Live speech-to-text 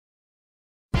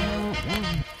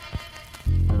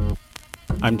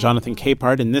I'm Jonathan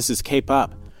Capehart, and this is Cape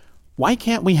Up. Why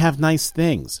can't we have nice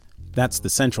things? That's the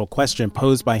central question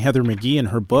posed by Heather McGhee in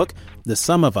her book, The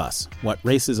Sum of Us, What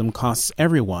Racism Costs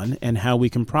Everyone and How We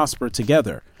Can Prosper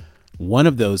Together. One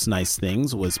of those nice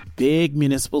things was big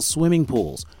municipal swimming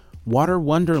pools, water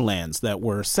wonderlands that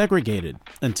were segregated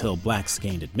until blacks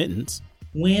gained admittance.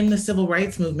 When the civil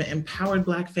rights movement empowered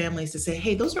Black families to say,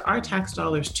 hey, those are our tax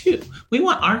dollars too. We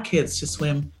want our kids to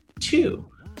swim too.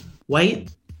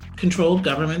 White controlled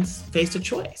governments faced a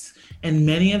choice, and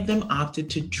many of them opted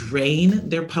to drain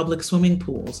their public swimming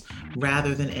pools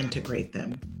rather than integrate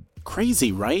them.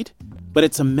 Crazy, right? But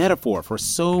it's a metaphor for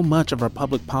so much of our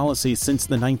public policy since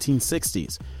the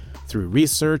 1960s. Through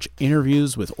research,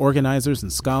 interviews with organizers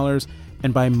and scholars,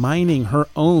 and by mining her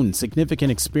own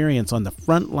significant experience on the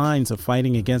front lines of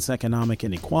fighting against economic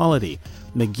inequality,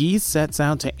 McGhee sets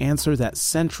out to answer that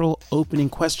central opening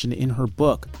question in her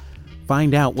book.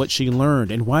 Find out what she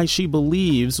learned and why she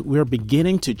believes we're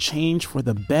beginning to change for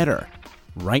the better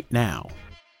right now.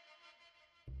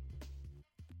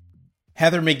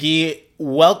 Heather McGhee,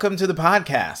 welcome to the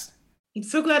podcast. I'm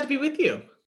so glad to be with you.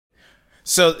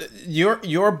 So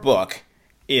your book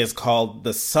is called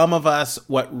The Sum of Us,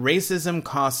 What Racism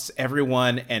Costs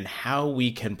Everyone and How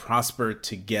We Can Prosper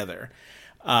Together.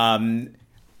 I'm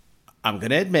going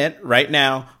to admit right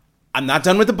now, I'm not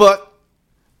done with the book.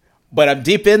 But I'm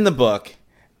deep in the book,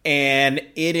 and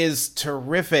it is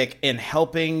terrific in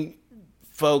helping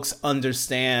folks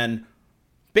understand,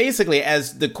 basically,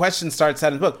 as the question starts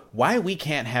out in the book, why we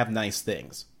can't have nice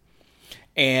things.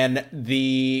 And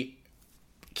the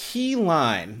key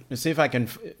line, let's see if I can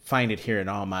find it here in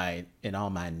all my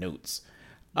notes,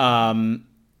 comes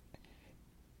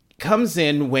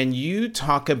in when you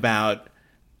talk about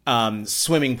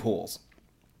swimming pools.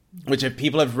 Which, if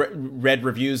people have read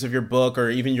reviews of your book or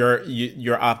even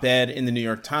your op-ed in the New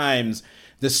York Times,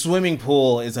 the swimming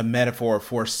pool is a metaphor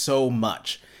for so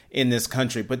much in this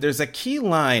country. But there's a key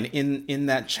line in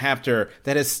that chapter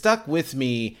that has stuck with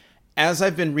me as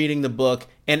I've been reading the book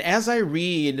and as I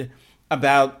read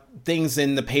about things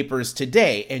in the papers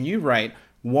today. And you write,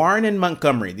 Warren and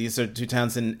Montgomery, these are two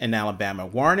towns in Alabama.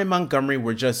 Warren and Montgomery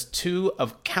were just two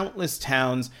of countless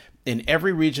towns in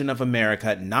every region of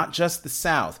America, not just the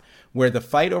South, where the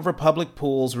fight over public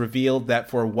pools revealed that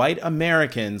for white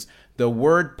Americans, the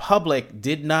word public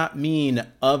did not mean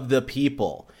of the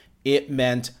people. It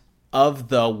meant of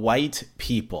the white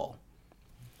people.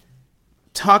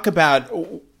 Talk about,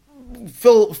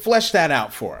 flesh that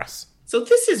out for us. So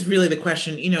this is really the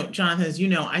question. Jonathan, as you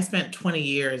know, I spent 20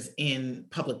 years in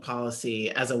public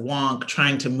policy as a wonk,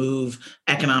 trying to move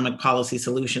economic policy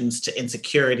solutions to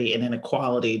insecurity and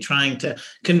inequality, trying to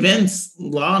convince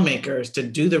lawmakers to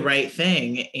do the right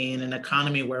thing in an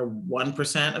economy where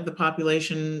 1% of the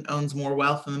population owns more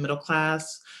wealth than the middle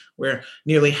class, where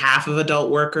nearly half of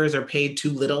adult workers are paid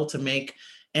too little to make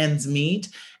ends meet.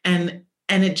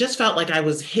 And it just felt like I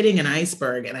was hitting an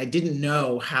iceberg and I didn't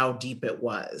know how deep it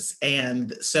was.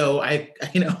 And so I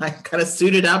kind of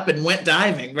suited up and went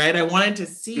diving, right? I wanted to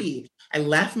see. I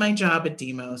left my job at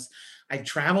Demos. I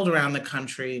traveled around the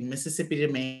country, Mississippi to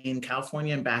Maine,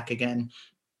 California, and back again.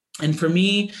 And for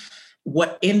me,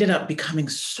 what ended up becoming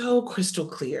so crystal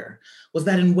clear was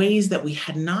that in ways that we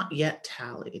had not yet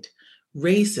tallied,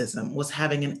 racism was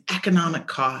having an economic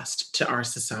cost to our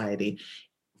society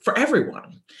for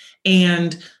everyone.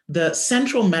 And the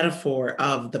central metaphor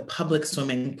of the public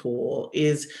swimming pool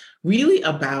is really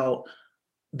about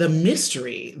the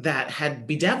mystery that had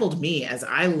bedeviled me as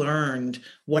I learned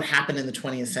what happened in the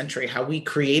 20th century, how we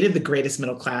created the greatest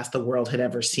middle class the world had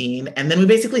ever seen. And then we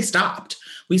basically stopped.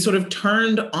 We sort of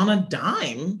turned on a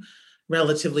dime,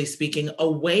 relatively speaking,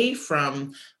 away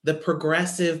from the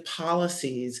progressive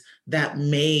policies that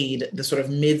made the sort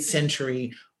of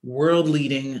mid-century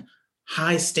world-leading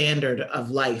high standard of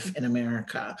life in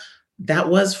America. That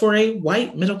was for a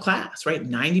white middle class, right?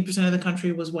 90% of the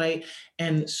country was white.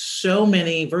 And so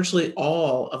many, virtually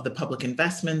all of the public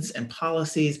investments and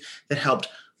policies that helped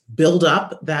build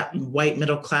up that white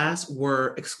middle class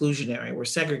were exclusionary, were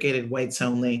segregated whites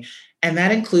only. And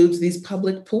that includes these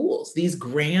public pools, these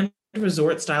grand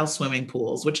resort style swimming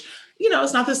pools, which,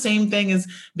 it's not the same thing as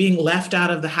being left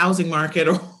out of the housing market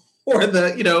or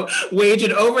the, wage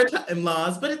and overtime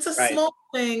laws, but it's a small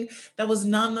thing that was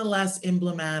nonetheless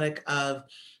emblematic of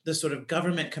the sort of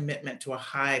government commitment to a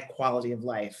high quality of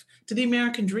life, to the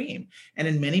American dream. And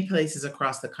in many places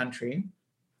across the country,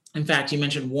 in fact, you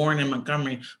mentioned Warren and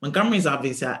Montgomery. Montgomery is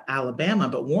obviously Alabama,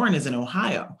 but Warren is in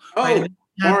Ohio. Oh, right?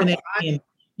 Happening in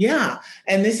Yeah.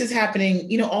 And this is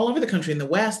happening, all over the country, in the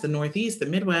West, the Northeast, the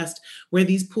Midwest, where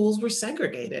these pools were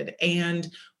segregated.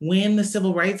 And when the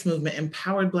civil rights movement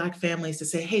empowered Black families to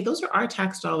say, hey, those are our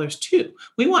tax dollars too.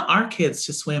 We want our kids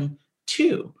to swim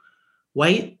too.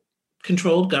 White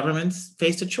controlled governments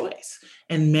faced a choice,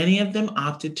 and many of them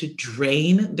opted to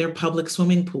drain their public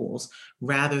swimming pools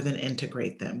rather than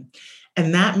integrate them.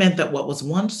 And that meant that what was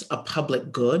once a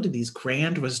public good, these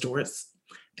grand resort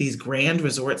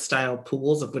style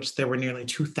pools, of which there were nearly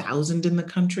 2,000 in the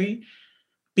country,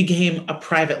 became a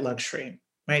private luxury,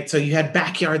 right? So you had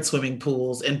backyard swimming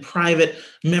pools and private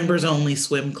members only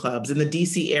swim clubs. In the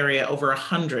DC area, over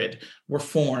 100 were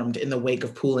formed in the wake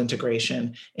of pool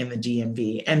integration in the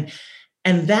DMV.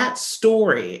 And that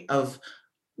story of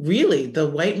really the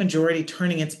white majority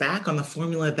turning its back on the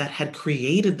formula that had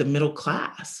created the middle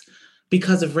class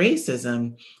because of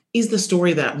racism is the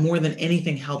story that more than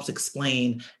anything helps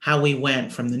explain how we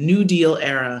went from the New Deal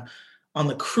era on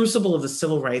the crucible of the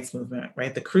civil rights movement,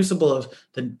 right? The crucible of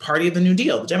the party of the New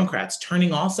Deal, the Democrats,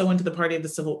 turning also into the party of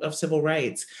civil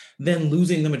rights, then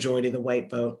losing the majority of the white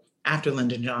vote after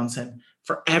Lyndon Johnson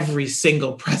for every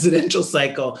single presidential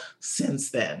cycle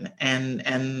since then.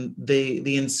 And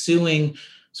the ensuing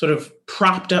sort of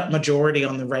propped up majority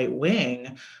on the right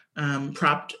wing,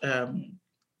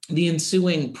 the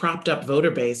ensuing propped up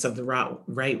voter base of the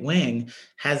right wing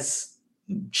has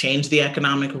changed the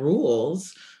economic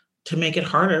rules to make it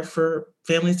harder for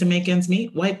families to make ends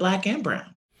meet, white, Black, and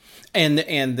brown.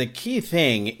 And the key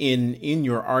thing in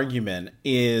your argument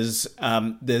is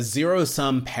the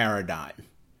zero-sum paradigm.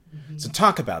 Mm-hmm. So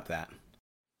talk about that.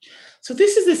 So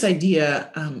this is this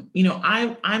idea, I'm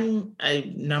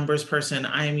a numbers person.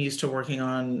 I am used to working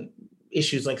on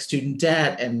issues like student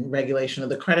debt and regulation of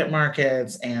the credit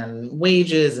markets and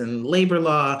wages and labor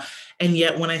law. And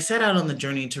yet when I set out on the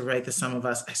journey to write The Sum of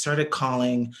Us, I started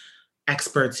calling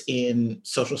experts in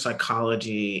social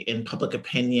psychology, in public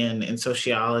opinion, in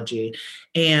sociology.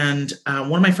 And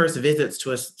one of my first visits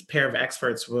to a pair of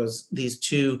experts was these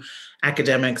two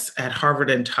academics at Harvard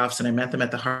and Tufts, and I met them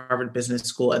at the Harvard Business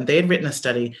School. And they had written a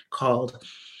study called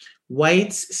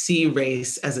Whites See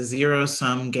Race as a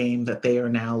Zero-Sum Game That They Are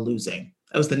Now Losing.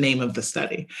 That was the name of the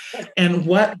study. And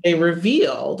what they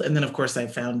revealed, and then of course I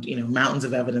found, mountains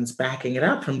of evidence backing it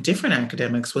up from different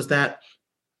academics, was that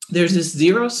there's this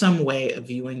zero-sum way of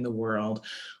viewing the world,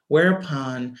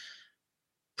 whereupon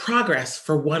progress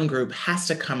for one group has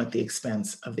to come at the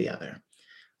expense of the other.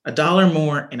 $1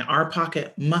 more in our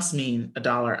pocket must mean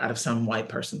 $1 out of some white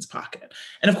person's pocket.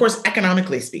 And of course,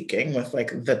 economically speaking, with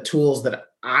like the tools that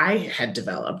I had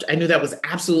developed, I knew that was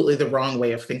absolutely the wrong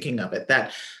way of thinking of it.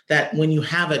 That when you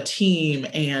have a team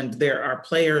and there are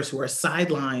players who are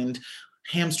sidelined,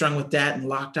 hamstrung with debt and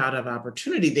locked out of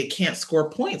opportunity, they can't score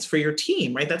points for your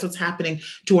team, right? That's what's happening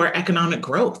to our economic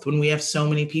growth when we have so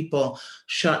many people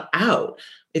shut out.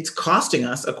 It's costing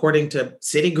us, according to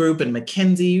Citigroup and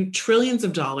McKinsey, trillions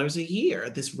of dollars a year,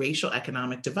 this racial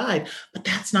economic divide. But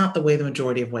that's not the way the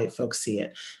majority of white folks see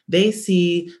it. They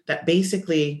see that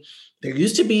basically there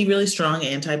used to be really strong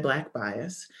anti-Black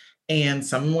bias, and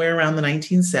somewhere around the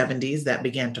 1970s that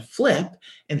began to flip.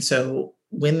 And so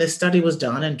when this study was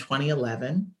done in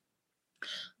 2011,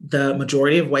 the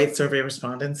majority of white survey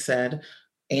respondents said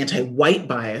anti-white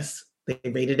bias, they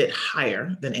rated it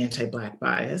higher than anti-Black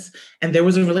bias. And there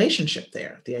was a relationship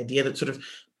there. The idea that sort of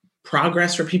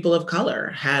progress for people of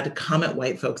color had come at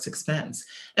white folks' expense.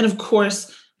 And of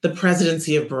course, the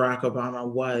presidency of Barack Obama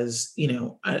was,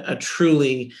 a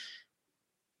truly,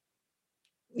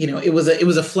 it was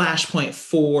a flashpoint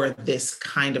for this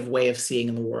kind of way of seeing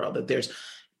in the world, that there's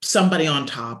somebody on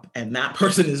top and that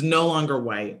person is no longer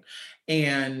white.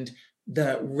 And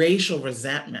the racial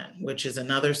resentment, which is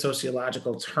another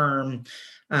sociological term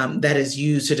that is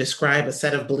used to describe a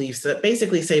set of beliefs that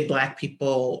basically say Black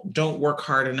people don't work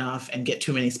hard enough and get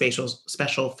too many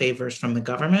special favors from the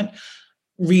government,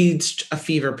 reached a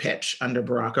fever pitch under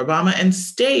Barack Obama and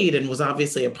stayed and was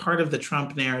obviously a part of the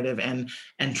Trump narrative,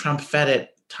 and Trump fed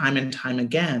it time and time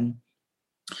again.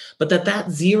 But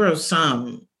that zero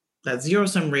sum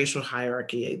racial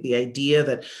hierarchy, the idea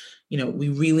that, we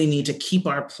really need to keep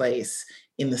our place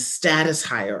in the status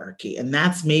hierarchy. And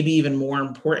that's maybe even more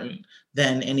important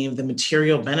than any of the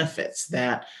material benefits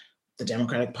that the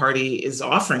Democratic Party is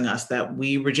offering us that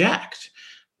we reject,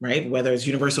 right? Whether it's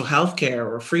universal health care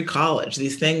or free college,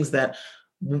 these things that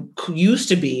used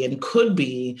to be and could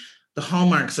be the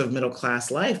hallmarks of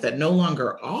middle-class life that no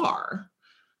longer are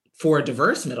for a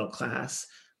diverse middle class.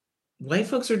 White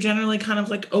folks are generally kind of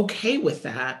like okay with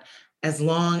that, as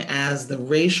long as the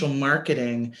racial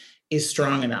marketing is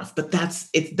strong enough. But that's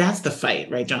the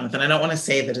fight, right, Jonathan? I don't want to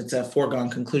say that it's a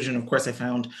foregone conclusion. Of course, I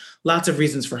found lots of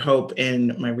reasons for hope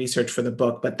in my research for the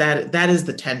book, but that is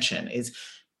the tension: is,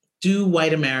 do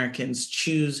white Americans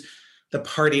choose the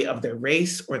party of their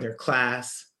race or their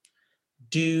class?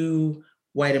 Are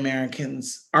white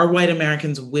Americans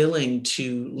willing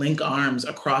to link arms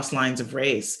across lines of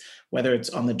race, whether it's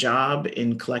on the job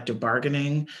in collective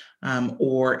bargaining,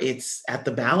 or it's at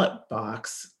the ballot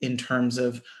box in terms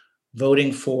of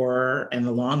voting for and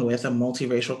along with a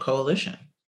multiracial coalition?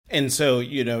 And so,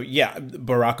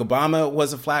 Barack Obama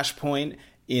was a flashpoint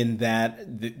in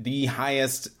that the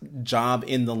highest job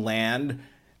in the land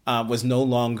was no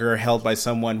longer held by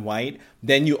someone white.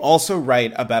 Then you also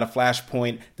write about a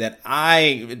flashpoint that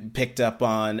I picked up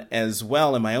on as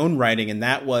well in my own writing, and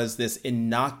that was this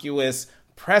innocuous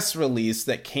press release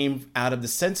that came out of the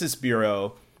Census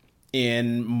Bureau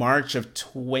in March of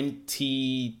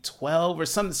 2012 or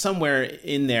somewhere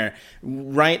in there,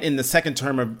 right in the second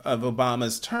term of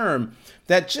Obama's term,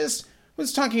 that just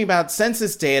was talking about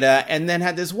census data and then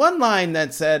had this one line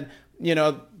that said,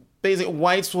 basically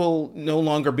whites will no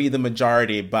longer be the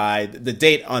majority by the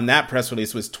date on that press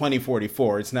release was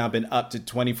 2044. It's now been up to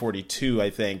 2042, I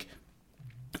think.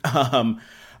 And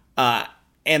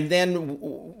then,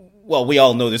 well, we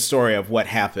all know the story of what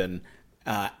happened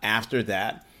after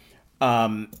that.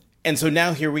 And so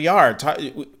now here we are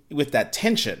with that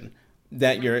tension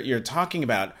that you're talking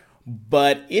about,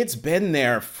 but it's been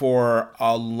there for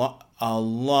a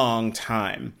long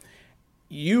time.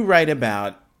 You write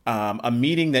about a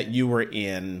meeting that you were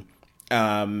in,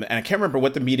 and I can't remember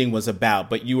what the meeting was about,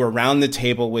 but you were around the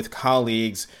table with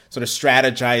colleagues sort of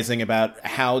strategizing about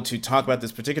how to talk about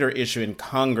this particular issue in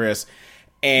Congress.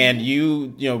 And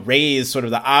you raised sort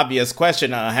of the obvious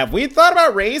question, have we thought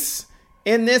about race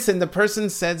in this? And the person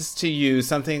says to you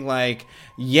something like,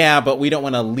 yeah, but we don't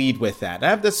want to lead with that. I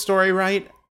have this story right?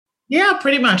 Yeah,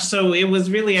 pretty much. So it was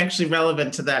really actually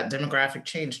relevant to that demographic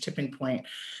change tipping point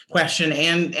question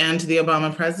and to the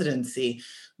Obama presidency.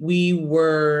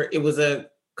 It was a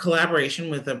collaboration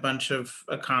with a bunch of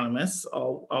economists,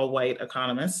 all white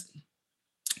economists,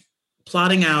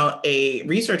 plotting out a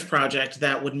research project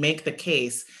that would make the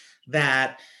case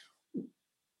that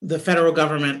the federal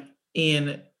government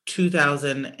in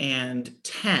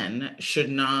 2010 should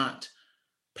not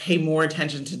pay more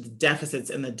attention to the deficits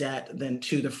and the debt than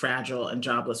to the fragile and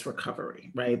jobless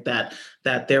recovery, right? That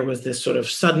there was this sort of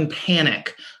sudden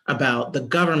panic about the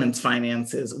government's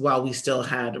finances while we still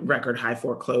had record high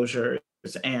foreclosures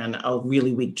and a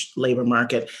really weak labor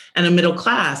market and a middle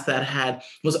class that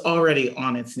was already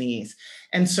on its knees.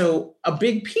 And so a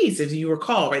big piece, if you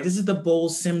recall, right, this is the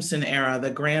Bowles-Simpson era,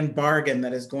 the grand bargain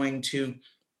that is going to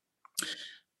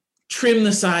trim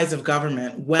the size of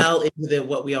government well into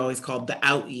what we always called the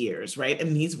out years, right?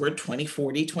 And these were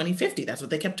 2040, 2050. That's what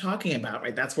they kept talking about,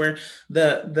 right? That's where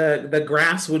the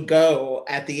graphs would go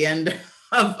at the end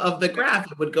of the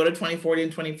graph. It would go to 2040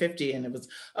 and 2050. And it was,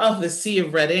 the sea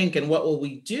of red ink, and what will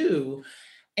we do?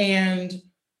 And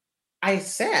I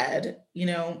said,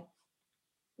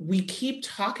 we keep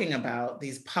talking about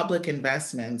these public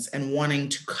investments and wanting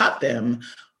to cut them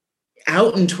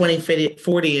out in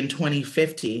 2040 and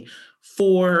 2050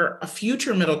 for a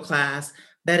future middle class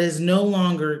that is no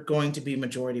longer going to be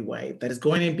majority white, that is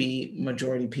going to be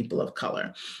majority people of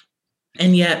color.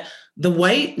 And yet the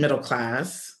white middle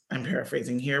class, I'm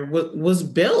paraphrasing here, was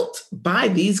built by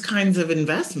these kinds of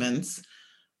investments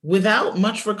without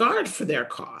much regard for their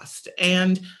cost.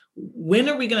 And when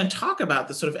are we going to talk about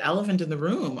the sort of elephant in the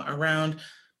room around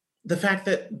the fact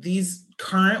that these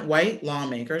current white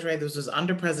lawmakers, right, this was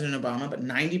under President Obama, but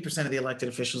 90% of the elected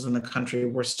officials in the country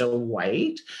were still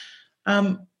white,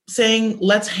 saying,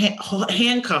 let's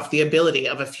handcuff the ability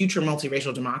of a future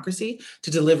multiracial democracy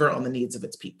to deliver on the needs of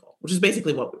its people, which is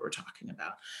basically what we were talking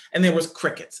about. And there was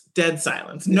crickets, dead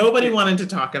silence. Nobody wanted to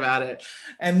talk about it.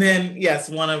 And then, yes,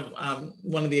 one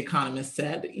of the economists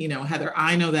said, Heather,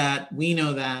 I know that, we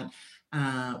know that,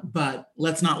 but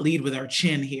let's not lead with our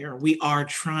chin here. We are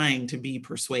trying to be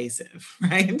persuasive,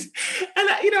 right? And,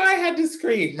 I had to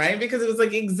scream, right? Because it was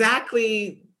like,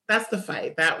 exactly, that's the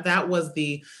fight. That was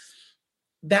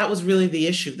really the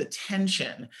issue, the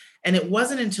tension. And it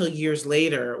wasn't until years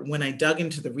later, when I dug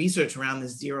into the research around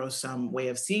this zero-sum way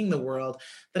of seeing the world,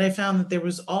 that I found that there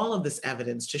was all of this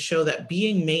evidence to show that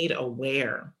being made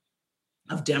aware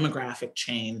of demographic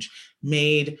change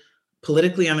made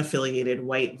politically unaffiliated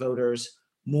white voters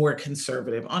more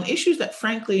conservative on issues that,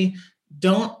 frankly,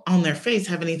 don't on their face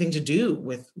have anything to do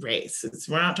with race.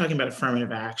 We're not talking about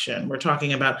affirmative action. We're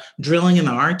talking about drilling in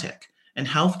the Arctic and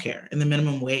healthcare and the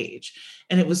minimum wage.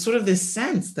 And it was sort of this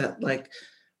sense that, like,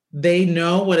 They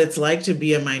know what it's like to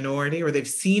be a minority, or they've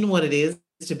seen what it is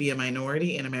to be a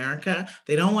minority in America.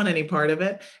 They don't want any part of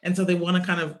it. And so they want to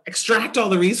kind of extract all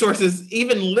the resources,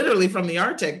 even literally from the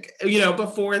Arctic,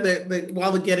 before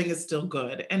while the getting is still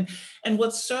good. And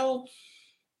what's so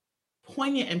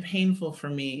poignant and painful for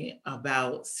me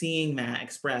about seeing that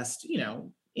expressed,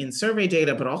 in survey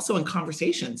data, but also in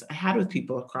conversations I had with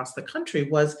people across the country,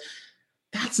 was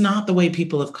that's not the way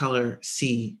people of color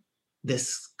see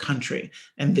this country.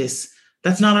 And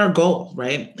that's not our goal,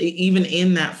 right? Even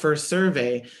in that first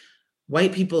survey,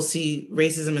 white people see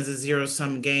racism as a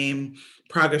zero-sum game,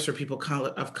 progress for people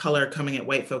of color coming at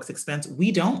white folks' expense.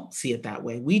 We don't see it that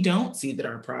way. We don't see that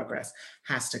our progress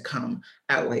has to come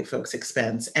at white folks'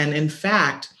 expense. And in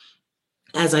fact,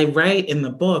 as I write in the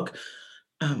book,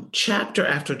 chapter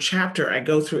after chapter, I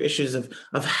go through issues of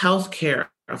healthcare,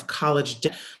 of college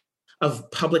debt,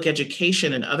 of public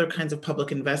education and other kinds of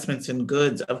public investments in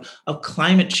goods, of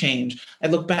climate change. I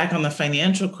look back on the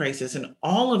financial crisis, and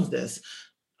all of this,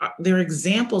 they're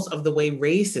examples of the way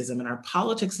racism in our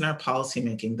politics and our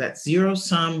policymaking, that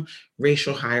zero-sum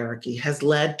racial hierarchy, has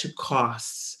led to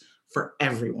costs for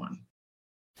everyone.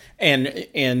 And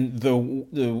the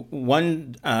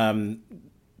one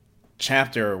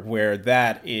chapter where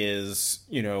that is,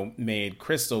 made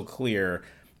crystal clear,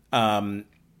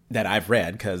 that I've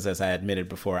read, because as I admitted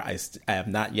before, I have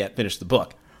not yet finished the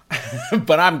book,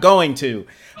 but I'm going to.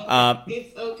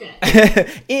 It's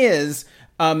okay. Is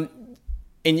and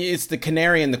it's the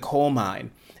canary in the coal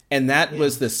mine, and that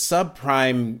was the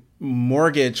subprime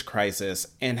mortgage crisis,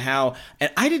 and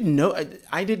I didn't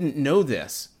know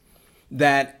this,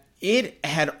 that it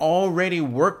had already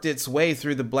worked its way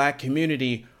through the Black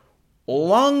community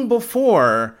long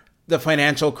before the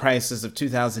financial crisis of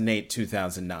 2008,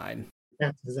 2009.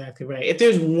 That's exactly right. If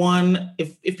there's one,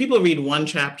 if people read one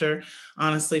chapter,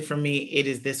 honestly, for me, it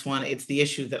is this one. It's the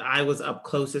issue that I was up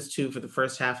closest to for the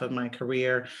first half of my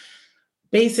career.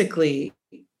 Basically,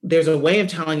 there's a way of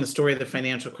telling the story of the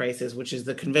financial crisis, which is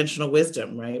the conventional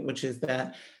wisdom, right? Which is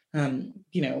that,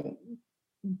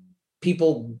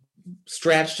 people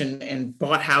stretched and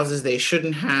bought houses they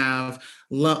shouldn't have.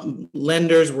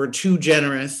 Lenders were too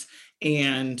generous,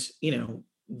 and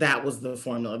that was the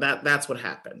formula. That's what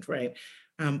happened, right?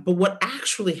 But what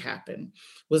actually happened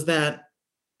was that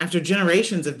after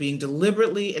generations of being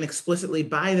deliberately and explicitly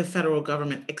by the federal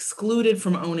government excluded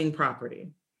from owning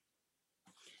property,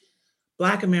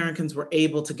 Black Americans were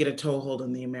able to get a toehold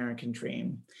in the American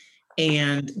dream.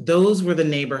 And those were the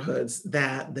neighborhoods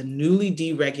that the newly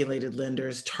deregulated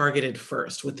lenders targeted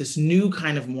first with this new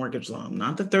kind of mortgage loan,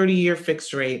 not the 30-year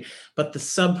fixed rate, but the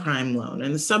subprime loan.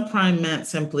 And the subprime meant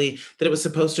simply that it was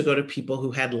supposed to go to people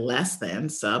who had less than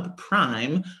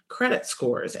subprime credit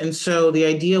scores. And so the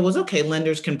idea was, okay,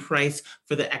 lenders can price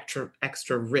for the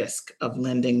extra risk of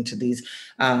lending to these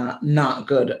not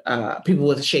good people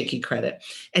with shaky credit.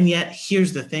 And yet,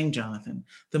 here's the thing, Jonathan,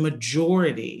 the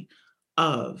majority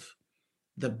of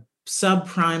the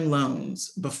subprime loans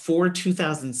before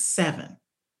 2007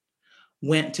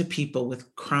 went to people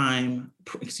with prime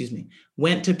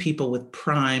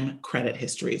credit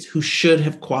histories who should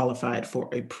have qualified for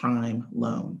a prime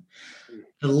loan.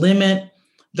 The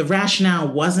rationale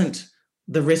wasn't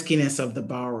the riskiness of the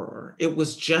borrower. It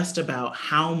was just about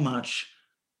how much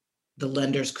the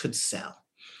lenders could sell,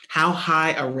 how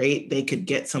high a rate they could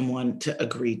get someone to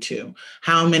agree to,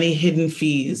 how many hidden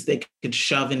fees they could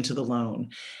shove into the loan.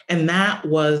 And that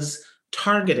was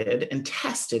targeted and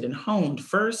tested and honed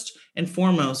first and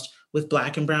foremost with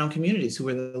Black and brown communities, who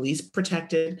were the least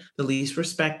protected, the least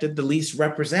respected, the least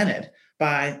represented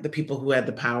by the people who had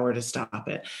the power to stop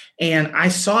it. And I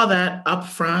saw that up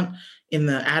front in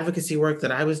the advocacy work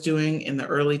that I was doing in the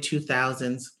early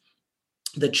 2000s.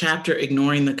 The chapter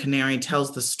Ignoring the Canary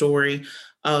tells the story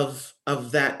of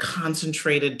that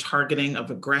concentrated targeting of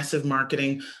aggressive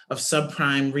marketing of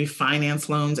subprime refinance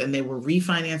loans. And they were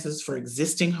refinances for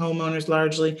existing homeowners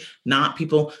largely, not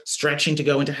people stretching to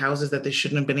go into houses that they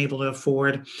shouldn't have been able to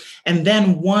afford. And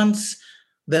then once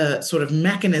the sort of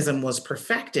mechanism was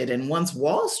perfected, and once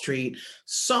Wall Street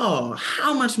saw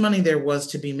how much money there was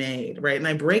to be made, right? And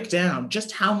I break down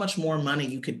just how much more money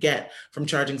you could get from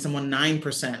charging someone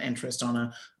 9% interest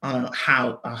on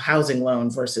a housing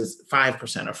loan versus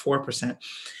 5% or 4%.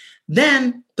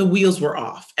 Then the wheels were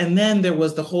off. And then there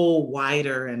was the whole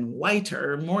wider and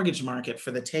whiter mortgage market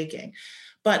for the taking.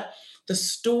 But the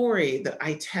story that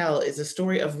I tell is a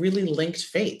story of really linked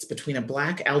fates between a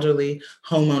Black elderly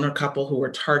homeowner couple who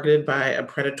were targeted by a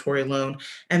predatory loan,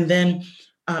 and then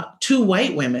two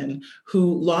white women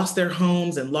who lost their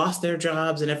homes and lost their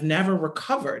jobs and have never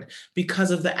recovered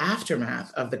because of the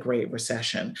aftermath of the Great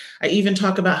Recession. I even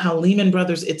talk about how Lehman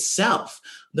Brothers itself,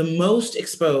 the most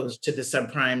exposed to the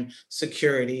subprime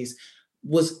securities,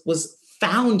 was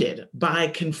founded by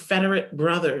Confederate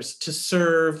brothers to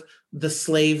serve the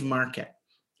slave market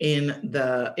in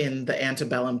the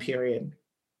antebellum period,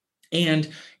 and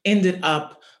ended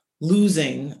up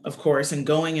losing, of course, and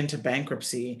going into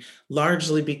bankruptcy,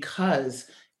 largely because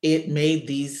it made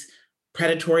these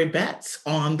predatory bets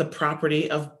on the property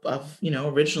of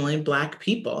originally Black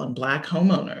people and Black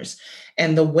homeowners.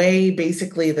 And the way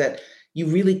basically that you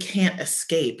really can't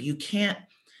escape,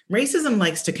 racism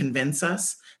likes to convince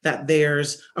us that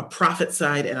there's a profit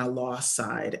side and a loss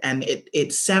side, and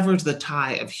it severs the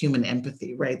tie of human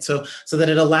empathy, right? So that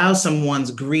it allows someone's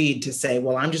greed to say,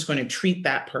 well, I'm just going to treat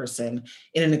that person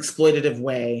in an exploitative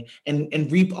way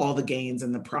and reap all the gains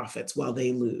and the profits while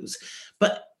they lose.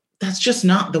 But that's just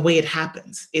not the way it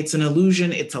happens. It's an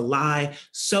illusion, it's a lie.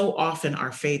 So often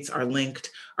our fates are linked.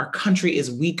 Our country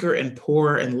is weaker and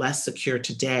poorer and less secure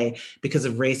today because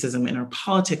of racism in our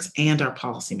politics and our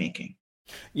policymaking.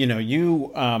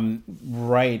 You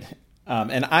write,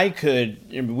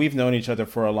 and we've known each other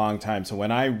for a long time. So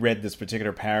when I read this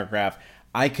particular paragraph,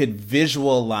 I could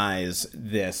visualize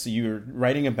this. You're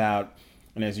writing about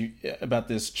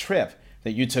this trip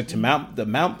that you took to the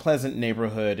Mount Pleasant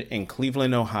neighborhood in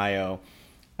Cleveland, Ohio.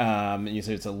 And you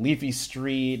said it's a leafy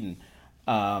street,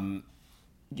 and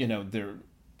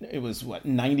it was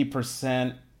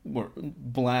 90% were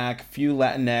Black, few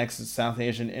Latinx, South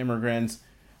Asian immigrants.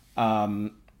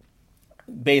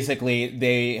 Basically,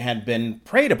 they had been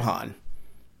preyed upon.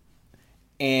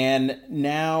 And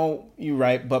now you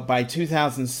write, but by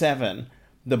 2007,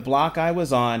 the block I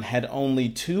was on had only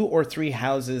 2 or 3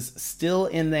 houses still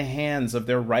in the hands of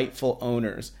their rightful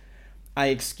owners. I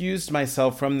excused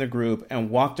myself from the group and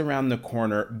walked around the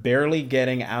corner, barely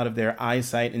getting out of their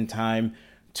eyesight in time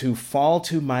to fall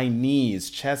to my knees,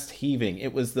 chest heaving.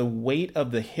 It was the weight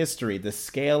of the history, the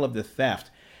scale of the theft,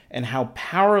 and how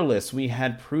powerless we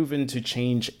had proven to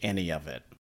change any of it.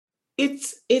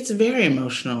 It's very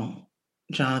emotional,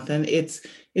 Jonathan. It's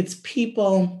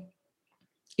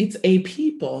a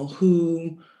people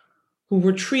who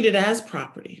were treated as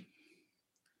property,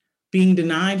 being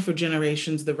denied for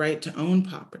generations the right to own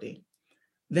property.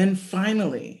 Then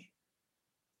finally,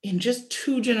 in just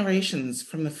 2 generations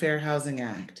from the Fair Housing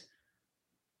Act,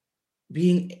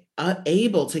 being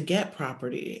able to get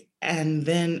property and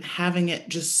then having it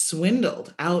just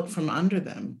swindled out from under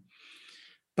them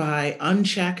by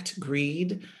unchecked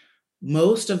greed.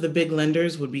 Most of the big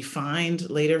lenders would be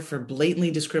fined later for blatantly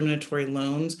discriminatory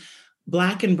loans.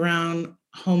 Black and brown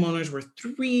homeowners were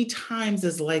 3 times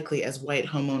as likely as white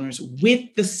homeowners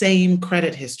with the same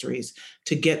credit histories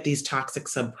to get these toxic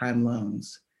subprime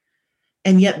loans.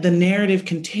 And yet the narrative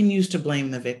continues to blame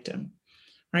the victim,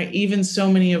 right? Even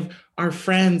so many of our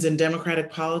friends in Democratic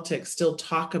politics still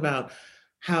talk about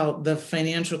how the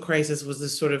financial crisis was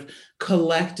this sort of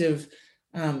collective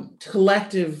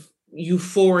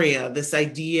euphoria, this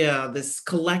idea, this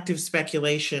collective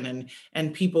speculation,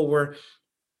 and people were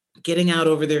getting out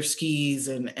over their skis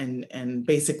and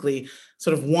basically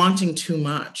sort of wanting too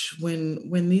much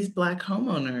when these Black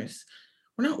homeowners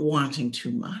were not wanting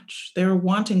too much. They were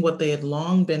wanting what they had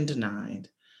long been denied,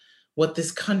 what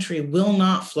this country will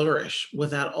not flourish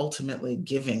without ultimately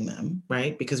giving them,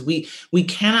 right? Because we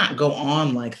cannot go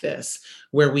on like this,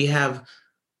 where we have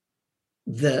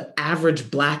the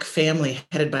average Black family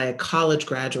headed by a college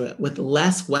graduate with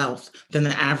less wealth than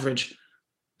the average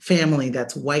family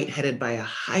that's white headed by a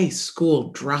high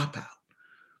school dropout,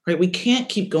 right? We can't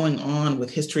keep going on with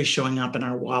history showing up in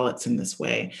our wallets in this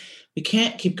way. We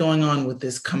can't keep going on with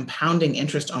this compounding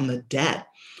interest on the debt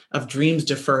of dreams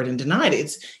deferred and denied.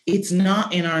 It's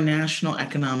not in our national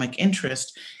economic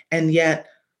interest. And yet,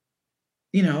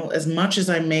 as much as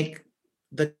I make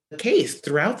the case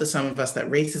throughout the Sum of Us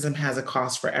that racism has a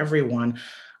cost for everyone,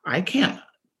 I can't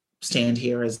stand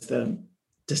here as the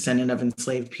descendant of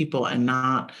enslaved people and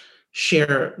not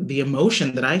share the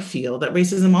emotion that I feel that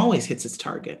racism always hits its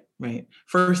target, right?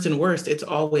 First and worst, it's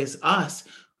always us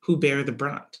who bear the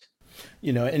brunt.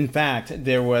 In fact,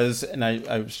 there was, and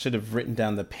I should have written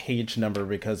down the page number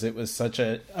because it was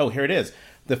here it is.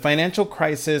 The financial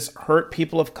crisis hurt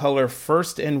people of color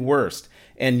first and worst,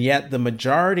 and yet the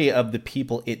majority of the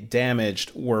people it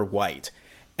damaged were white.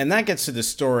 And that gets to the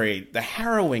story, the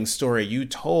harrowing story you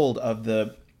told of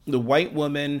the white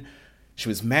woman. She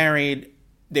was married.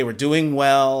 They were doing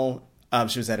well.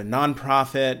 She was at a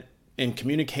nonprofit in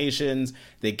communications.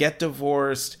 They get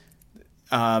divorced.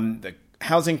 The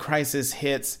housing crisis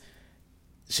hits.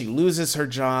 she loses her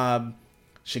job.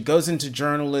 She goes into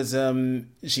journalism.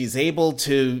 She's able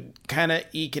to kind of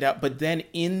eke it out. But then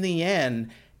in the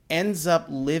end, ends up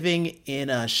living in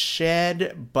a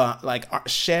shed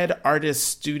artist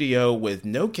studio with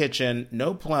no kitchen,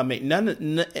 no plumbing,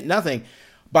 nothing,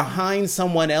 behind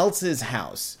someone else's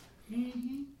house.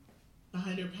 Mm-hmm.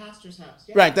 Behind her pastor's house.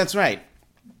 Yeah. Right, that's right.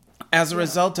 As a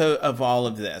result of all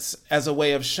of this, as a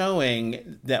way of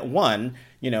showing that, one,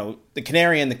 the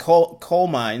canary in the coal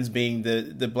mines being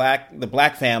the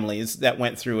black families that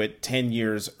went through it 10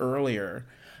 years earlier,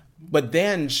 but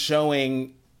then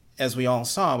showing, as we all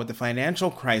saw with the financial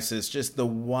crisis, just the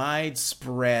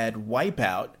widespread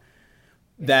wipeout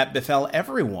that befell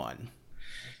everyone.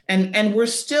 And we're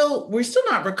still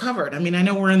not recovered. I mean, I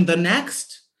know we're in the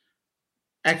next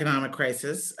economic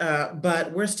crisis,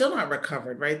 but we're still not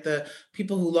recovered, right? The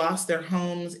people who lost their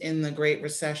homes in the Great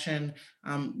Recession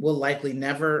will likely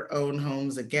never own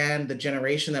homes again. The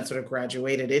generation that sort of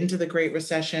graduated into the Great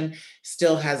Recession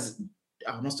still has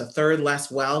almost a third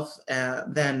less wealth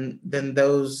than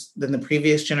the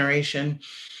previous generation.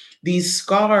 These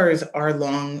scars are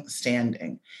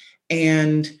long-standing,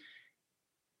 and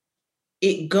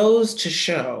it goes to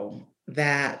show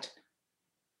that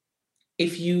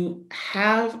if you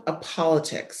have a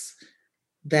politics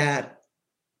that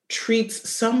treats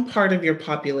some part of your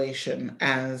population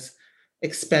as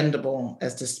expendable,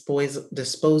 as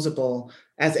disposable,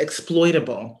 as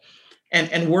exploitable,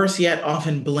 and worse yet,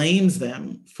 often blames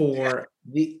them for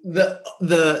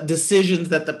the decisions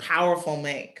that the powerful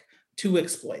make to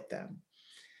exploit them,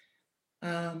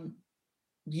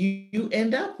 you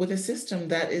end up with a system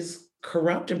that is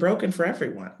corrupt and broken for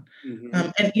everyone. Mm-hmm.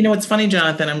 And it's funny,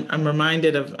 Jonathan. I'm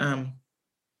reminded of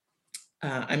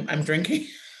I'm drinking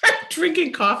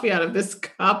drinking coffee out of this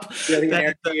cup.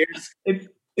 Billionaire Tears.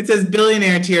 It says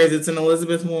Billionaire Tears. It's an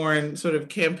Elizabeth Warren sort of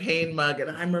campaign mug, and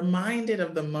I'm reminded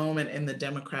of the moment in the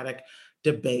Democratic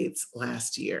debates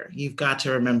last year. You've got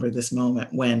to remember this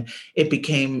moment when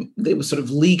it was sort of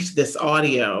leaked, this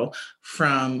audio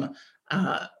from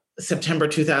September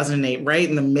 2008, right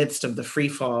in the midst of the free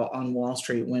fall on Wall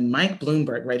Street, when Mike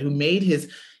Bloomberg, right, who made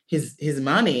his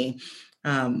money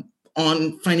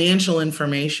on financial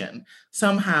information,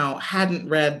 somehow hadn't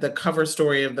read the cover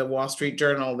story of the Wall Street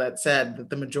Journal that said that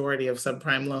the majority of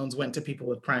subprime loans went to people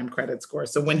with prime credit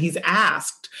scores. So when he's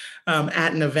asked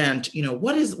at an event,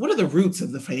 what are the roots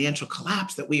of the financial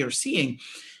collapse that we are seeing,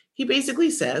 he basically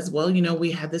says, well,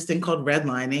 we had this thing called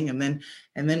redlining,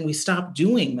 and then we stopped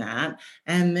doing that.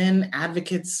 And then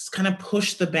advocates kind of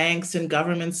pushed the banks and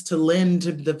governments to lend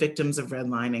to the victims of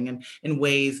redlining and in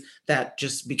ways that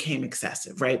just became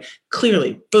excessive, right?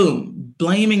 Clearly, boom,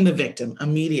 blaming the victim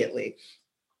immediately.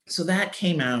 So that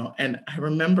came out. And I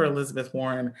remember Elizabeth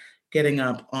Warren getting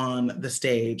up on the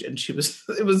stage, and it was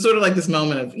sort of like this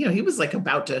moment of, he was like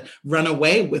about to run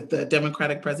away with the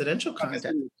Democratic presidential contest.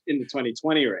 In the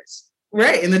 2020 race.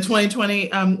 Right, in the 2020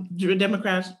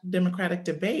 Democratic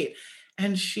debate.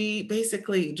 And she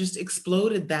basically just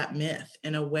exploded that myth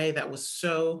in a way that was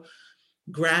so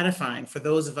gratifying for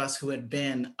those of us who had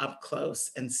been up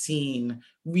close and seen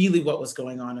really what was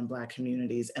going on in Black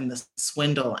communities, and the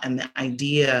swindle and the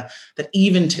idea that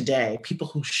even today, people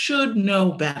who should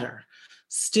know better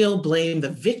still blame the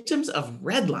victims of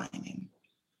redlining,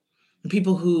 the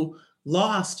people who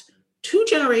lost 2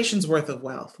 generations worth of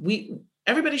wealth.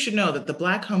 Everybody should know that the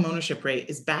Black home ownership rate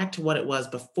is back to what it was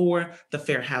before the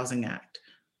Fair Housing Act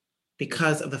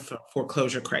because of the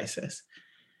foreclosure crisis.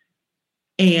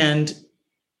 And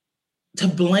to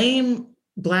blame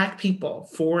Black people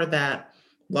for that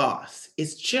loss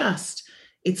is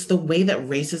it's the way that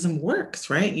racism works,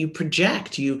 right? You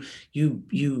project, you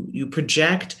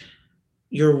project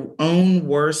your own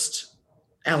worst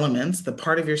elements, the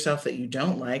part of yourself that you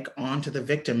don't like, onto the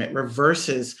victim. It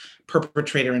reverses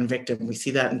perpetrator and victim. We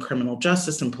see that in criminal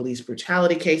justice and police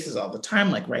brutality cases all the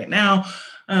time, like right now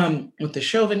with the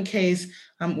Chauvin case.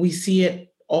 We see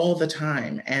it all the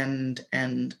time. And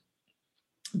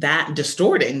that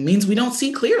distorting means we don't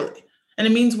see clearly. And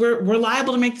it means we're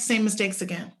liable to make the same mistakes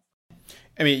again.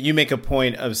 I mean, you make a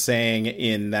point of saying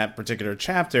in that particular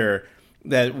chapter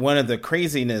that one of the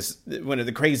crazy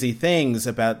things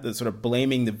about the sort of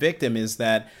blaming the victim is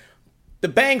that the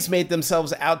banks made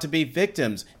themselves out to be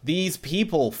victims. These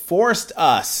people forced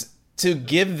us to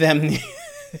give them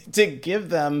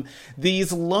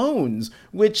these loans,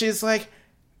 which is like,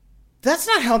 that's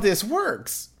not how this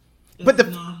works. But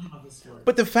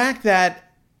the fact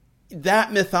that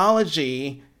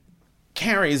mythology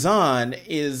carries on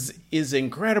is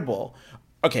incredible.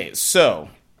 Okay, so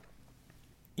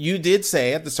you did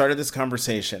say at the start of this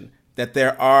conversation that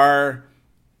there are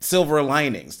silver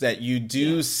linings, that you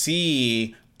do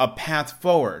see a path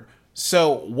forward.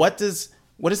 So what does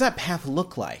that path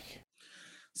look like?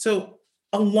 So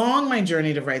along my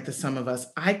journey to write The Sum of Us,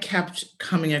 I kept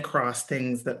coming across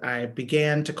things that I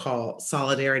began to call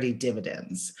solidarity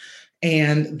dividends.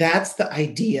 And that's the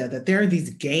idea that there are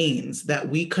these gains that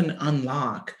we can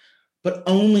unlock, but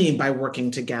only by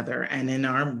working together. And in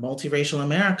our multiracial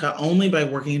America, only by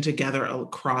working together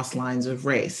across lines of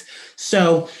race.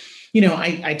 So,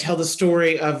 I tell the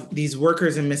story of these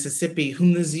workers in Mississippi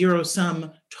whom the zero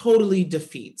sum totally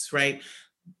defeats, right?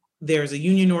 There's a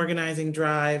union organizing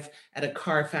drive at a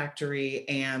car factory,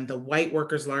 and the white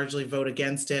workers largely vote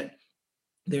against it.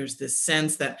 There's this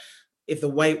sense that if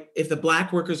the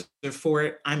black workers are for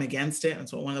it, I'm against it.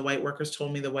 That's what one of the white workers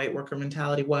told me the white worker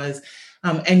mentality was.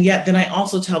 And yet then I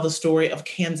also tell the story of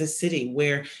Kansas City,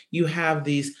 where you have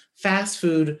these fast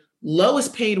food,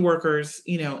 lowest paid workers,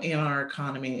 in our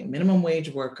economy, minimum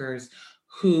wage workers,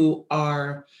 who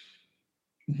are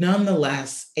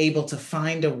nonetheless able to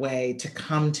find a way to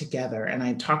come together. And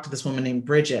I talked to this woman named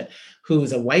Bridget, who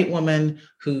is a white woman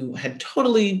who had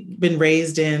totally been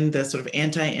raised in the sort of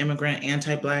anti-immigrant,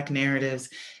 anti-Black narratives.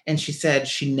 And she said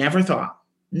she never thought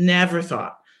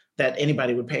that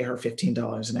anybody would pay her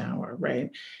 $15 an hour, right?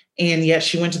 And yet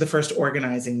she went to the first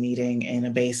organizing meeting in a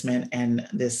basement, and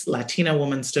this Latina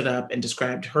woman stood up and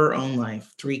described her own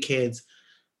life, 3 kids,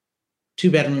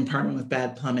 2-bedroom apartment with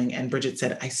bad plumbing. And Bridget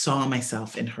said, I saw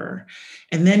myself in her.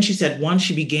 And then she said, once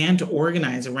she began to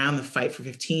organize around the Fight for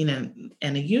 15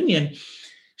 and a union,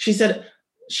 she said,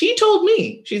 she told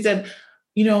me, she said,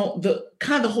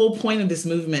 the whole point of this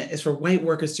movement is for white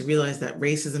workers to realize that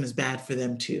racism is bad for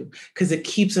them too, because it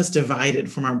keeps us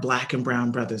divided from our Black and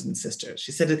brown brothers and sisters.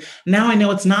 She said, now I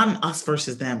know it's not an us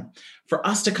versus them. For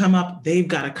us to come up, they've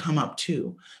got to come up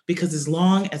too, because as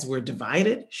long as we're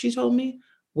divided, she told me,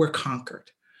 we're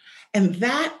conquered. And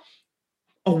that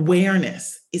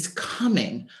awareness is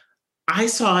coming. I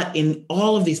saw it in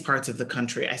all of these parts of the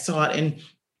country. I saw it in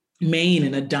Maine,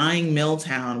 in a dying mill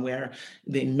town where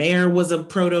the mayor was a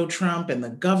proto-Trump and the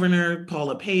governor,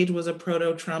 Paula Page, was a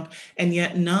proto-Trump. And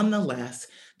yet, nonetheless,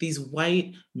 these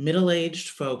white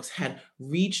middle-aged folks had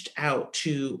reached out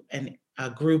to a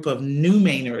group of new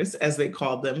Mainers, as they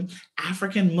called them,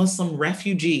 African Muslim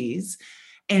refugees,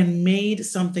 and made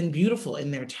something beautiful in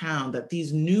their town, that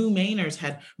these new Mainers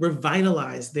had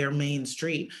revitalized their main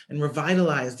street and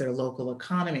revitalized their local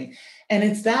economy. And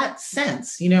it's that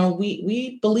sense,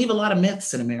 we believe a lot of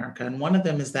myths in America. And one of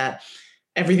them is that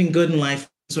everything good in life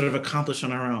is sort of accomplished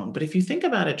on our own. But if you think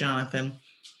about it, Jonathan,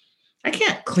 I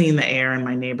can't clean the air in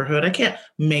my neighborhood. I can't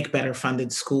make better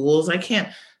funded schools. I can't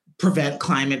prevent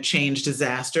climate change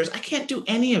disasters. I can't do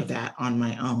any of that on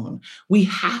my own. We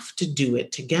have to do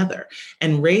it together.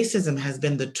 And racism has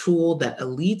been the tool that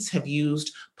elites have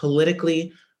used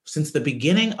politically since the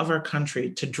beginning of our country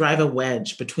to drive a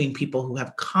wedge between people who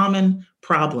have common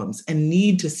problems and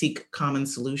need to seek common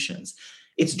solutions.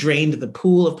 It's drained the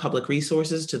pool of public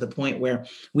resources to the point where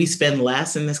we spend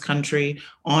less in this country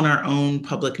on our own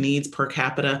public needs per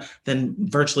capita than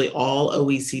virtually all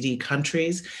OECD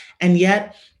countries. And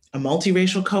yet, a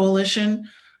multiracial coalition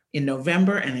in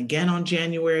November and again on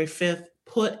January 5th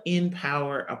put in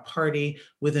power a party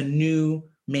with a new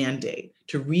mandate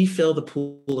to refill the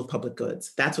pool of public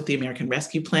goods. That's what the American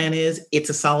Rescue Plan is. It's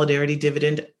a solidarity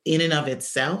dividend in and of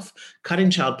itself. Cutting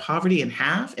child poverty in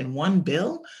half in one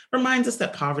bill reminds us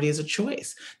that poverty is a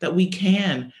choice, that we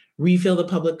can refill the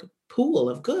public pool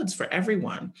of goods for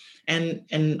everyone.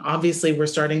 And obviously we're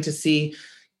starting to see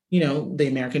the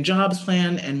American Jobs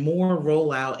Plan and more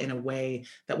roll out in a way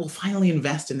that will finally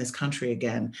invest in this country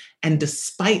again. And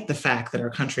despite the fact that our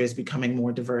country is becoming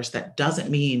more diverse, that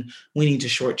doesn't mean we need to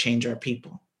shortchange our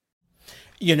people.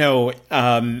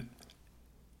 I'm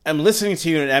listening to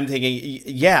you and I'm thinking,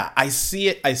 yeah, I see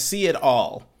it. I see it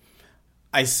all.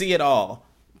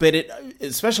 But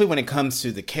especially when it comes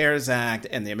to the CARES Act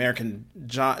and the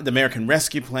American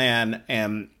Rescue Plan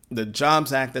and the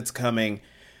Jobs Act that's coming,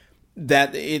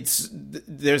 that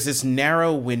there's this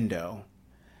narrow window,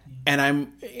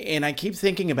 and I keep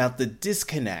thinking about the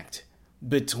disconnect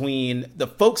between the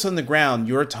folks on the ground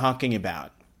you're talking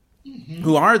about,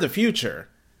 who are the future,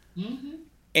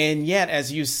 and yet,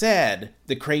 as you said,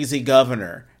 the crazy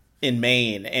governor in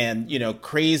Maine and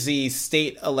crazy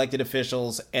state elected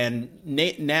officials and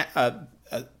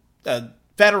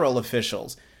federal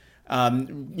officials,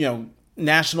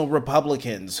 national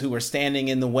Republicans who are standing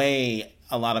in the way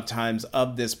a lot of times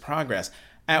of this progress.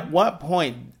 At what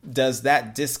point does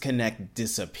that disconnect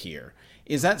disappear?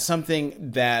 Is that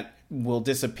something that will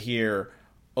disappear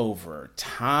over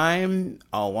time,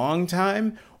 a long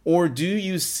time? Or do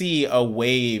you see a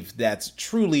wave that's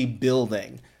truly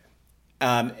building?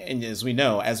 And as we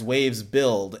know, as waves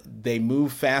build, they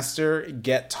move faster,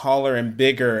 get taller and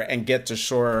bigger, and get to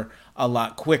shore a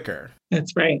lot quicker.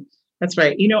 That's right. That's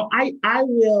right. I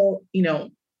will,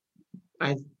 no,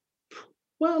 I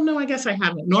guess I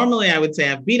haven't. Normally, I would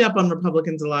say I've beat up on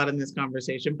Republicans a lot in this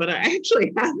conversation, but I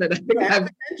actually haven't. I think I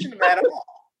haven't mentioned them at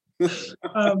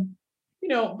all.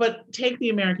 But take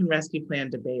the American Rescue Plan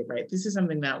debate, right? This is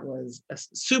something that was a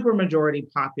super majority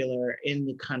popular in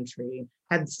the country,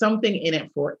 had something in it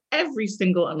for every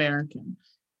single American.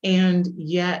 And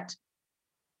yet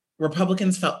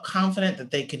Republicans felt confident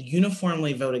that they could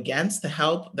uniformly vote against the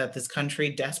help that this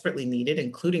country desperately needed,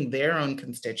 including their own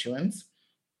constituents.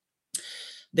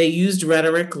 They used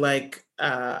rhetoric like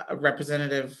a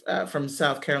representative from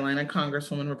South Carolina,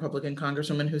 Republican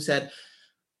Congresswoman, who said,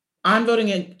 I'm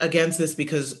voting against this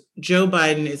because Joe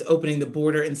Biden is opening the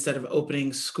border instead of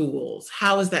opening schools.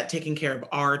 How is that taking care of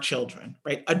our children,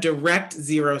 right? A direct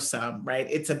zero sum, right?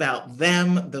 It's about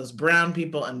them, those brown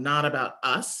people, and not about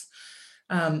us.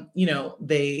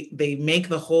 They make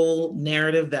the whole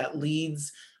narrative that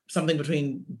leads something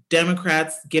between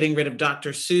Democrats getting rid of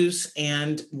Dr. Seuss,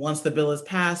 and once the bill is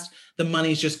passed, the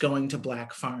money's just going to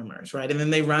Black farmers, right? And then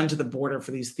they run to the border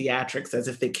for these theatrics as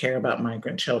if they care about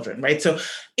migrant children, right? So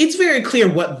it's very clear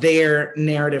what their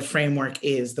narrative framework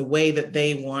is, the way that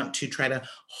they want to try to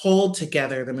hold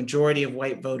together the majority of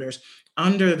white voters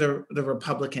under the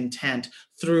Republican tent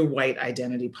through white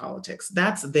identity politics.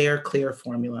 That's their clear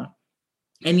formula.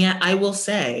 And yet I will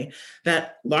say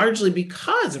that largely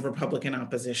because of Republican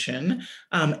opposition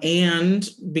and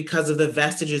because of the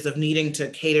vestiges of needing to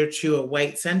cater to a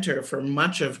white center for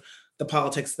much of the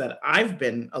politics that I've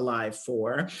been alive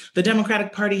for, the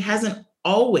Democratic Party hasn't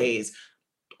always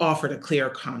offered a clear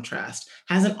contrast,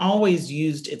 hasn't always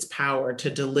used its power to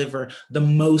deliver the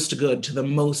most good to the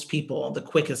most people the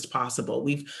quickest possible.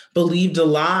 We've believed a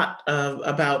lot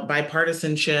about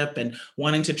bipartisanship and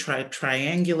wanting to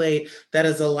triangulate. That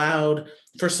has allowed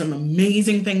for some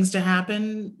amazing things to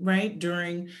happen, right,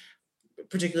 during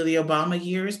particularly the Obama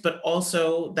years, but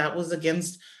also that was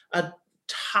against a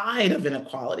tide of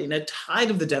inequality and a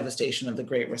tide of the devastation of the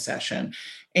Great Recession.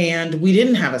 And we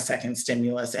didn't have a second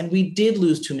stimulus, and we did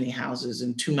lose too many houses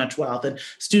and too much wealth, and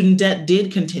student debt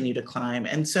did continue to climb.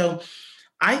 And so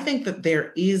I think that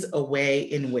there is a way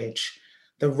in which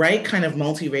the right kind of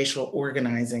multiracial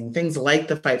organizing, things like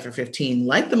the Fight for 15,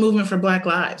 like the movement for Black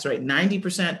Lives, right?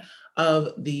 90% of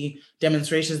the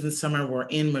demonstrations this summer were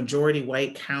in majority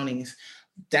white counties.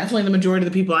 Definitely the majority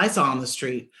of the people I saw on the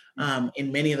street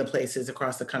in many of the places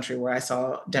across the country where I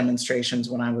saw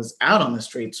demonstrations when I was out on the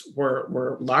streets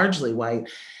were largely white.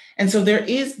 And so there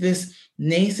is this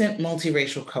nascent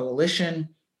multiracial coalition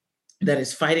that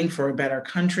is fighting for a better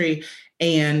country.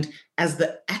 And as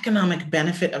the economic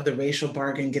benefit of the racial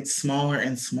bargain gets smaller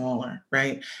and smaller,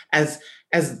 right? As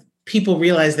people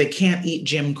realize they can't eat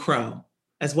Jim Crow,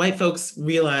 as white folks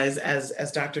realize,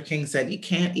 as Dr. King said, you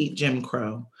can't eat Jim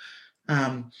Crow.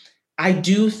 I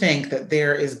do think that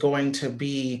there is going to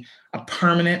be a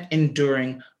permanent,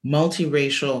 enduring,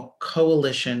 multiracial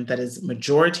coalition that is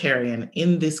majoritarian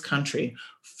in this country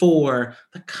for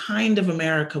the kind of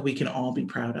America we can all be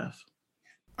proud of.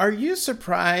 Are you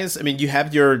surprised? I mean, you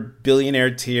have your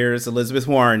billionaire tears Elizabeth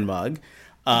Warren mug.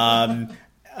 And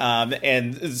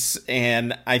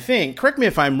I think, correct me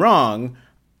if I'm wrong,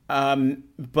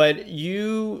 but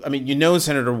you know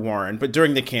Senator Warren, but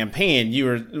during the campaign, you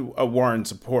were a Warren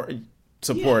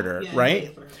supporter,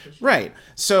 right? Right.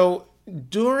 So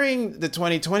during the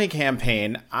 2020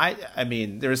 campaign, I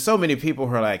mean, there were so many people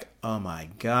who are like, oh my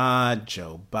God,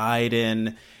 Joe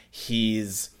Biden,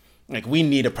 he's like, we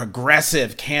need a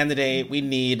progressive candidate. We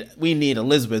need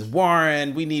Elizabeth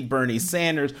Warren. We need Bernie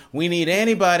Sanders. We need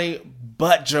anybody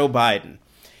but Joe Biden.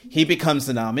 He becomes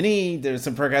the nominee. There's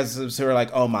some progressives who are like,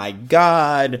 oh my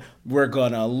God, we're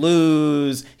going to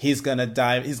lose. He's going to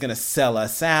die. He's going to sell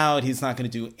us out. He's not going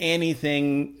to do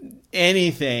anything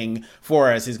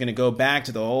for us. He's going to go back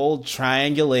to the old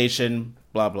triangulation,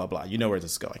 blah, blah, blah. You know where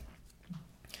this is going.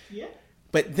 Yeah.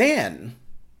 But then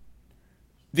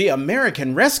the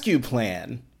American Rescue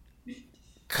Plan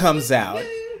comes out.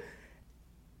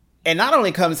 And not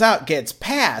only comes out, gets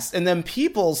passed, and then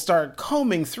people start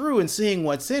combing through and seeing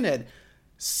what's in it.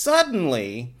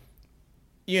 Suddenly,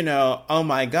 oh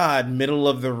my God, middle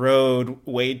of the road,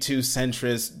 way too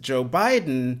centrist Joe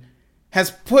Biden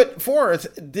has put forth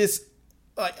this,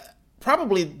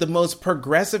 probably the most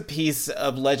progressive piece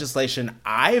of legislation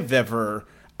I've ever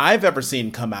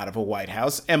seen come out of a White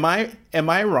House. Am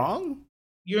I wrong?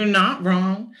 You're not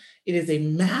wrong. It is a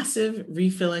massive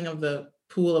refilling of the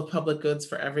pool of public goods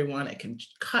for everyone. It can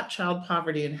cut child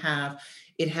poverty in half.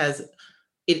 It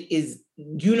is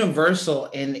universal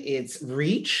in its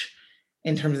reach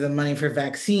in terms of the money for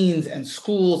vaccines and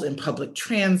schools and public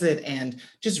transit and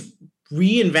just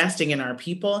reinvesting in our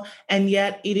people. And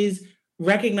yet it is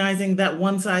recognizing that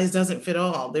one size doesn't fit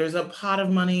all. There's a pot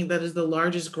of money that is the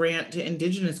largest grant to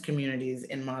indigenous communities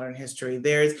in modern history.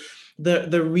 There's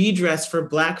the redress for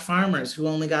Black farmers who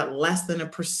only got less than a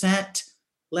percent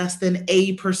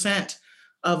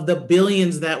of the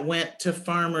billions that went to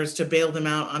farmers to bail them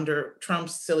out under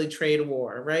Trump's silly trade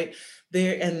war, right?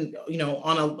 There, and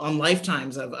on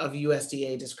lifetimes of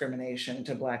USDA discrimination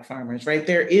to Black farmers, right?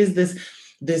 There is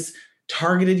this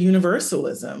targeted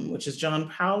universalism, which is John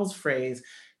Powell's phrase,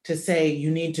 to say you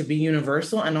need to be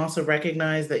universal and also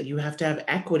recognize that you have to have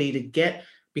equity to get,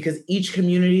 because each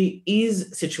community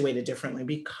is situated differently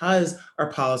because our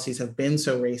policies have been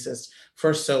so racist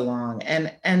for so long.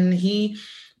 And he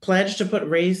pledged to put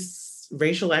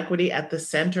racial equity at the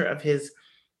center of his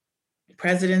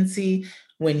presidency.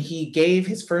 When he gave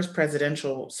his first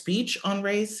presidential speech on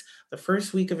race, the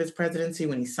first week of his presidency,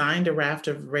 when he signed a raft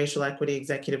of racial equity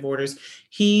executive orders,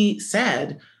 he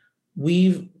said,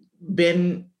 we've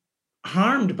been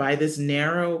harmed by this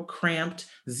narrow, cramped,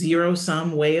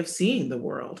 zero-sum way of seeing the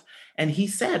world. And he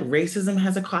said, racism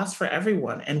has a cost for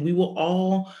everyone, and we will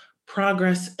all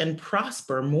progress and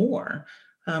prosper more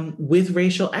with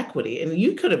racial equity. And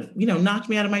you could have, knocked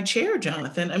me out of my chair,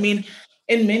 Jonathan. I mean,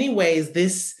 in many ways,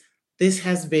 this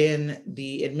has been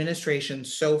the administration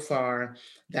so far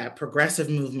that progressive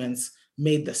movements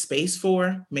made the space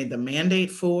for, made the mandate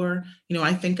for.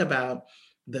 I think about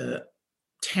the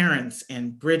Terrence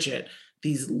and Bridget,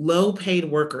 these low-paid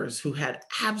workers who had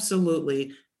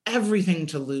absolutely everything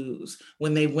to lose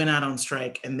when they went out on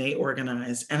strike and they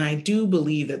organized. And I do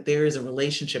believe that there is a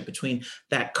relationship between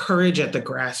that courage at the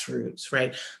grassroots,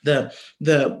 right? The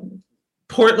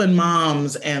Portland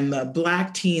moms and the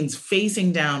Black teens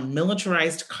facing down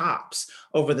militarized cops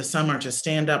over the summer to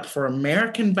stand up for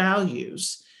American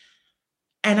values.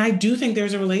 And I do think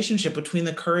there's a relationship between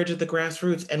the courage of the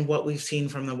grassroots and what we've seen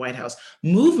from the White House.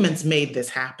 Movements made this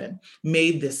happen,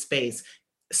 made this space,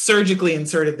 surgically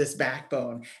inserted this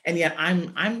backbone. And yet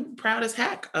I'm proud as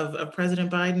heck of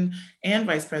President Biden and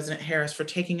Vice President Harris for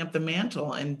taking up the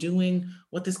mantle and doing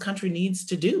what this country needs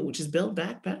to do, which is build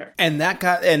back better. And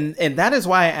that is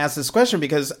why I asked this question,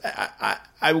 because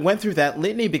I went through that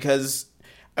litany because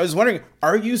I was wondering,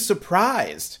 are you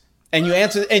surprised? And you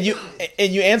answered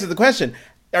the question.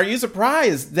 Are you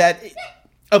surprised that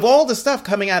of all the stuff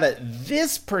coming out of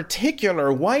this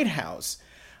particular White House,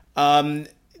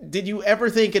 did you ever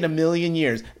think in a million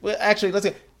years? Well, actually, let's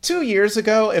say 2 years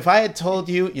ago, if I had told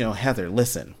you, Heather,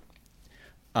 listen,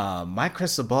 my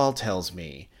crystal ball tells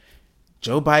me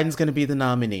Joe Biden's going to be the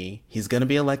nominee. He's going to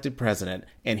be elected president,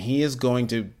 and he is going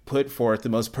to put forth the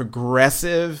most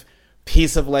progressive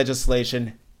piece of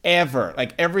legislation ever.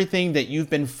 Like everything that you've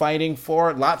been fighting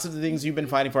for, lots of the things you've been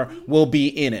fighting for will be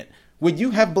in it. Would you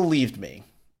have believed me?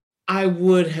 I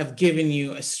would have given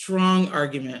you a strong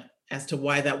argument as to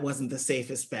why that wasn't the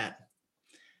safest bet.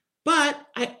 But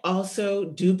I also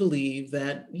do believe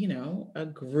that, a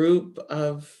group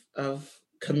of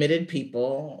committed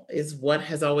people is what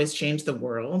has always changed the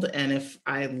world. And if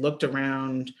I looked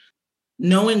around,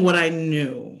 knowing what I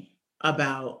knew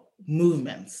about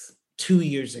movements 2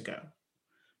 years ago,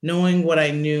 knowing what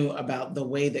I knew about the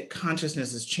way that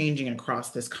consciousness is changing across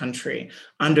this country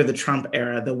under the Trump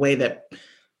era, the way that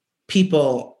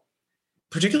people,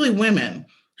 particularly women,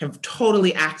 have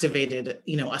totally activated,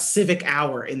 a civic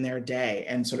hour in their day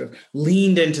and sort of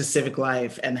leaned into civic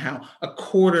life, and how a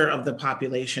quarter of the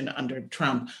population under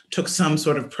Trump took some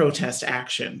sort of protest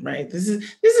action, right? This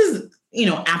is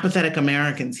apathetic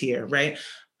Americans here, right?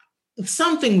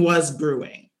 Something was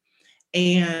brewing.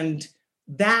 And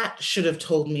that should have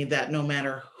told me that no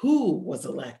matter who was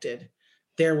elected,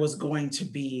 there was going to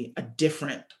be a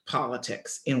different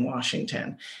politics in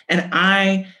Washington. And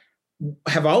I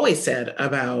have always said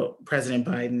about President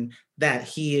Biden that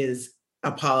he is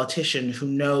a politician who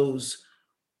knows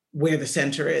where the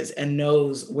center is and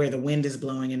knows where the wind is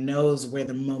blowing and knows where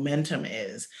the momentum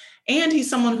is. And he's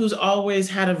someone who's always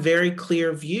had a very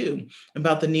clear view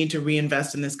about the need to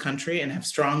reinvest in this country and have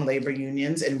strong labor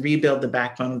unions and rebuild the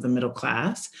backbone of the middle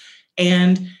class.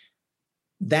 And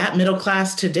that middle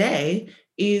class today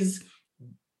is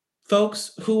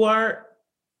folks who are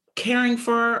caring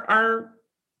for our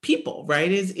people,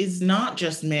 right? Is not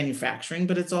just manufacturing,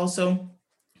 but it's also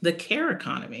the care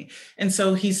economy. And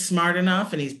so he's smart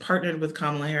enough, and he's partnered with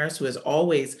Kamala Harris, who has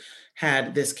always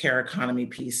had this care economy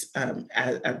piece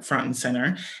at front and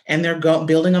center. And they're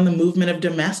building on the movement of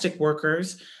domestic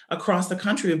workers across the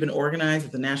country who've been organized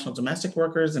with the National Domestic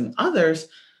Workers and others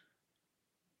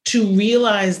to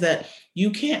realize that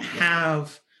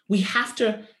we have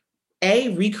to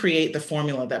recreate the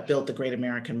formula that built the great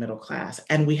American middle class.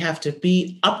 And we have to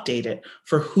be updated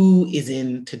for who is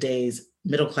in today's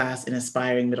middle class and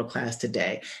aspiring middle class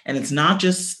today. And it's not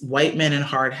just white men in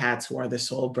hard hats who are the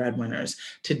sole breadwinners.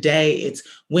 Today, it's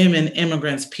women,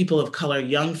 immigrants, people of color,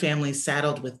 young families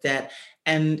saddled with debt.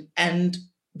 And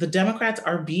the Democrats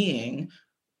are being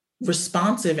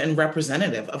responsive and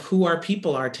representative of who our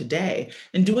people are today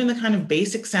and doing the kind of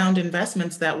basic sound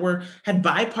investments that had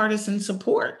bipartisan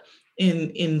support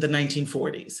in the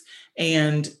 1940s.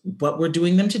 But we're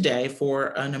doing them today for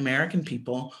an American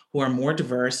people who are more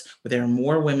diverse, where there are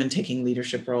more women taking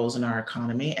leadership roles in our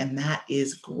economy, and that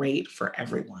is great for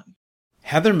everyone.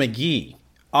 Heather McGhee,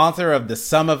 author of The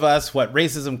Sum of Us, What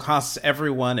Racism Costs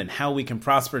Everyone and How We Can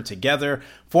Prosper Together,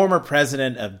 former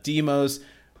president of Demos,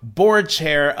 board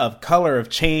chair of Color of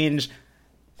Change.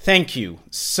 Thank you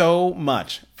so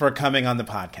much for coming on the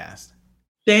podcast.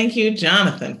 Thank you,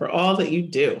 Jonathan, for all that you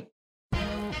do.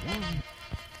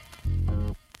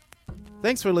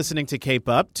 Thanks for listening to Cape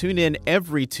Up. Tune in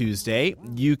every Tuesday.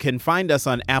 You can find us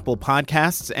on Apple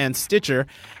Podcasts and Stitcher.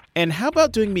 And how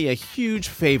about doing me a huge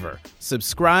favor?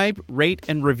 Subscribe, rate,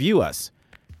 and review us.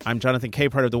 I'm Jonathan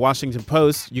Capehart of The Washington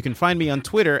Post. You can find me on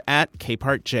Twitter at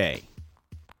CapehartJ.